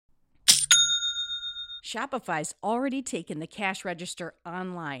Shopify's already taken the cash register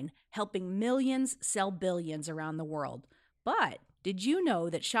online, helping millions sell billions around the world. But did you know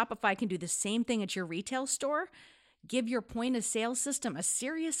that Shopify can do the same thing at your retail store? Give your point of sale system a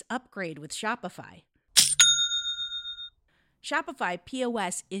serious upgrade with Shopify. Shopify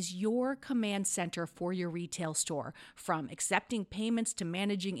POS is your command center for your retail store. From accepting payments to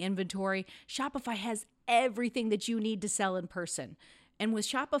managing inventory, Shopify has everything that you need to sell in person. And with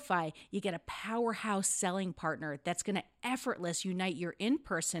Shopify, you get a powerhouse selling partner that's going to effortlessly unite your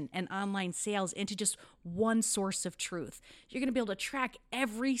in-person and online sales into just one source of truth. You're going to be able to track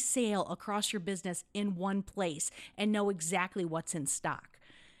every sale across your business in one place and know exactly what's in stock.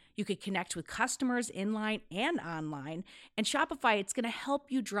 You could connect with customers inline and online. And Shopify, it's going to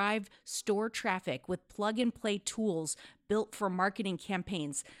help you drive store traffic with plug-and-play tools built for marketing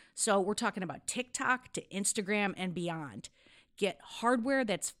campaigns. So we're talking about TikTok to Instagram and beyond. Get hardware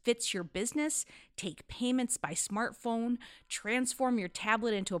that fits your business, take payments by smartphone, transform your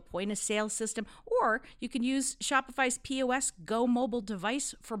tablet into a point-of-sale system, or you can use Shopify's POS Go mobile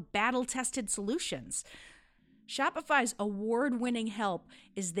device for battle-tested solutions. Shopify's award-winning help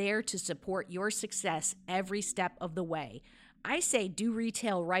is there to support your success every step of the way. I say do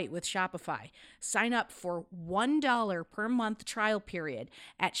retail right with Shopify. Sign up for $1 per month trial period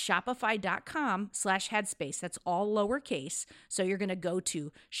at shopify.com/headspace. That's all lowercase. So you're going to go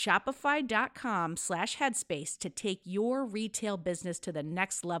to shopify.com/headspace to take your retail business to the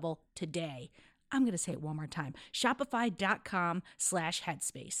next level today. I'm going to say it one more time.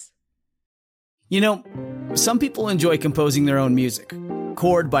 Shopify.com/headspace. You know, some people enjoy composing their own music,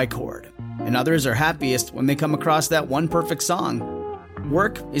 chord by chord, and others are happiest when they come across that one perfect song.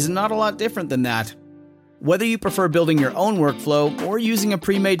 Work is not a lot different than that. Whether you prefer building your own workflow or using a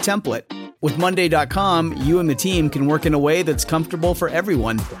pre-made template, with Monday.com, you and the team can work in a way that's comfortable for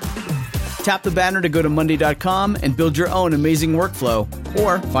everyone. Tap the banner to go to Monday.com and build your own amazing workflow,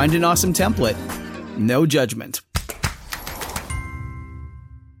 or find an awesome template. No judgment.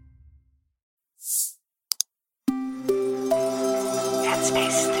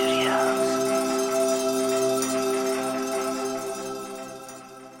 Headspace Studios.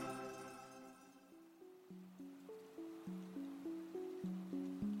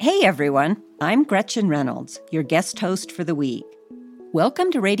 Hey everyone, I'm Gretchen Reynolds, your guest host for the week. Welcome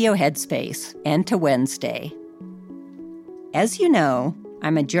to Radio Headspace and to Wednesday. As you know,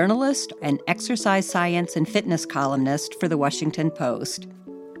 I'm a journalist and exercise science and fitness columnist for the Washington Post.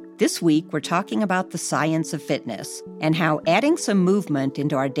 This week, we're talking about the science of fitness and how adding some movement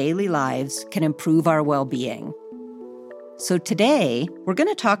into our daily lives can improve our well-being. So today, we're going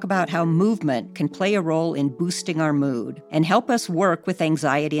to talk about how movement can play a role in boosting our mood and help us work with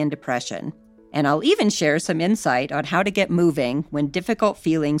anxiety and depression. And I'll even share some insight on how to get moving when difficult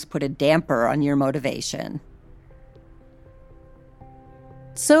feelings put a damper on your motivation.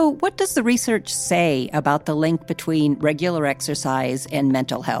 So, what does the research say about the link between regular exercise and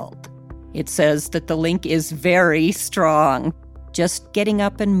mental health? It says that the link is very strong. Just getting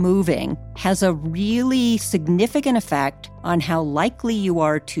up and moving has a really significant effect on how likely you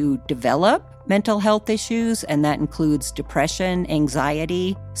are to develop mental health issues, and that includes depression,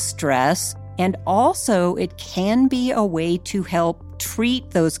 anxiety, stress, and also it can be a way to help treat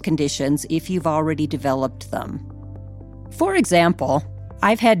those conditions if you've already developed them. For example,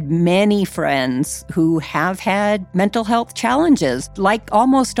 I've had many friends who have had mental health challenges, like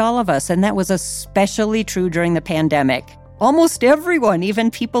almost all of us, and that was especially true during the pandemic. Almost everyone, even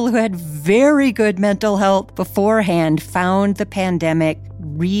people who had very good mental health beforehand, found the pandemic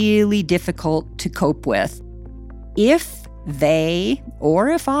really difficult to cope with. If they, or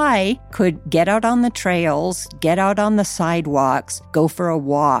if I, could get out on the trails, get out on the sidewalks, go for a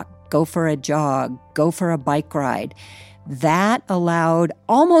walk, go for a jog, go for a bike ride, that allowed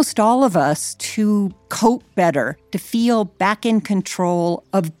almost all of us to cope better, to feel back in control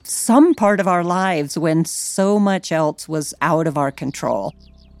of some part of our lives when so much else was out of our control.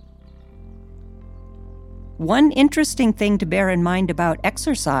 One interesting thing to bear in mind about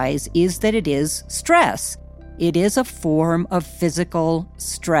exercise is that it is stress. It is a form of physical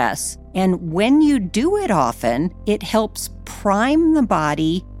stress. And when you do it often, it helps prime the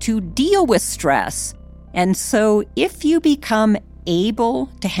body to deal with stress. And so if you become able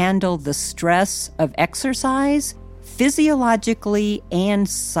to handle the stress of exercise, physiologically and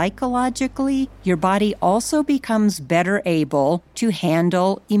psychologically, your body also becomes better able to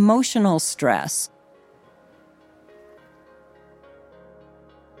handle emotional stress.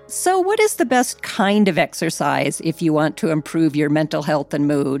 So what is the best kind of exercise if you want to improve your mental health and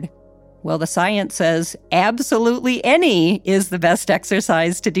mood? Well, the science says absolutely any is the best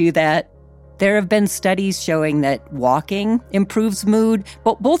exercise to do that. There have been studies showing that walking improves mood,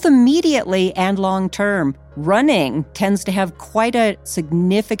 but both immediately and long term. Running tends to have quite a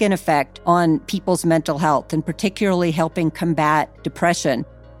significant effect on people's mental health, and particularly helping combat depression.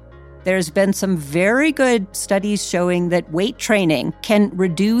 There's been some very good studies showing that weight training can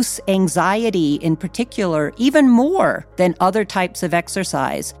reduce anxiety in particular even more than other types of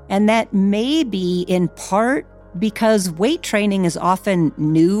exercise. And that may be in part because weight training is often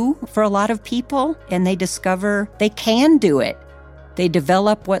new for a lot of people, and they discover they can do it. They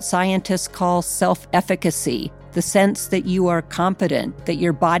develop what scientists call self-efficacy, the sense that you are competent, that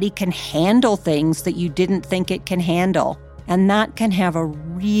your body can handle things that you didn't think it can handle. And that can have a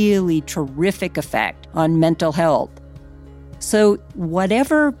really terrific effect on mental health. So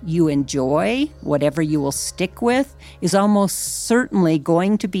whatever you enjoy, whatever you will stick with, is almost certainly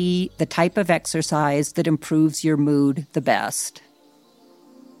going to be the type of exercise that improves your mood the best.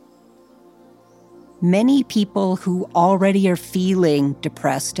 Many people who already are feeling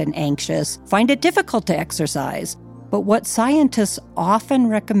depressed and anxious find it difficult to exercise. But what scientists often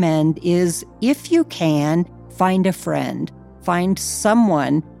recommend is, if you can, find a friend. Find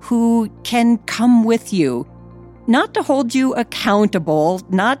someone who can come with you. Not to hold you accountable,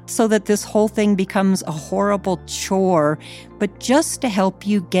 not so that this whole thing becomes a horrible chore, but just to help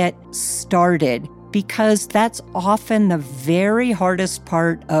you get started. Because that's often the very hardest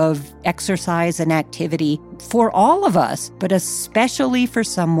part of exercise and activity for all of us, but especially for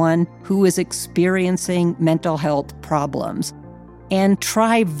someone who is experiencing mental health problems. And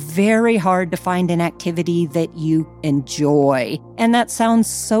try very hard to find an activity that you enjoy. And that sounds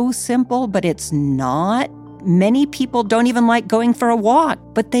so simple, but it's not. Many people don't even like going for a walk,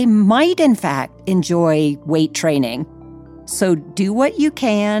 but they might, in fact, enjoy weight training. So do what you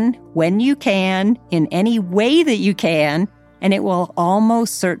can, when you can, in any way that you can, and it will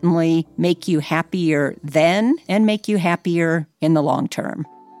almost certainly make you happier then and make you happier in the long term.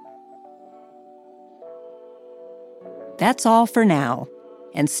 That's all for now.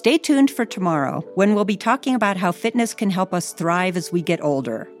 And stay tuned for tomorrow, when we'll be talking about how fitness can help us thrive as we get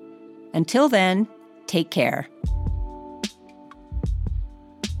older. Until then, take care.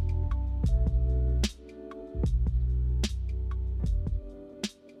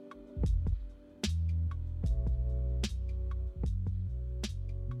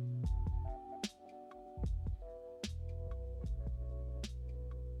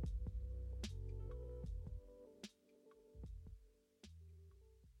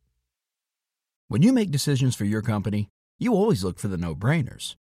 When you make decisions for your company, you always look for the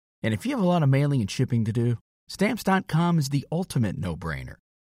no-brainers. And if you have a lot of mailing and shipping to do, Stamps.com is the ultimate no-brainer.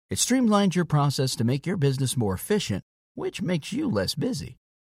 It streamlines your process to make your business more efficient, which makes you less busy.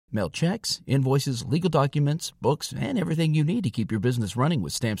 Mail checks, invoices, legal documents, books, and everything you need to keep your business running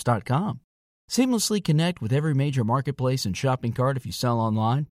with Stamps.com. Seamlessly connect with every major marketplace and shopping cart if you sell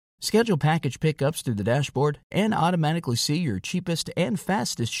online. Schedule package pickups through the dashboard and automatically see your cheapest and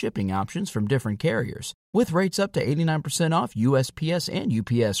fastest shipping options from different carriers, with rates up to 89% off USPS and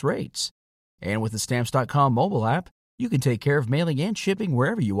UPS rates. And with the Stamps.com mobile app, you can take care of mailing and shipping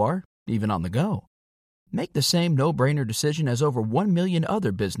wherever you are, even on the go. Make the same no-brainer decision as over 1 million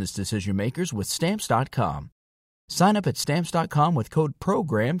other business decision makers with Stamps.com. Sign up at Stamps.com with code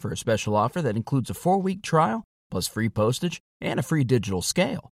PROGRAM for a special offer that includes a 4-week trial, plus free postage and a free digital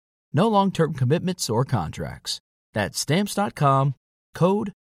scale. No long-term commitments or contracts. That's Stamps.com,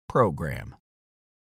 code PROGRAM.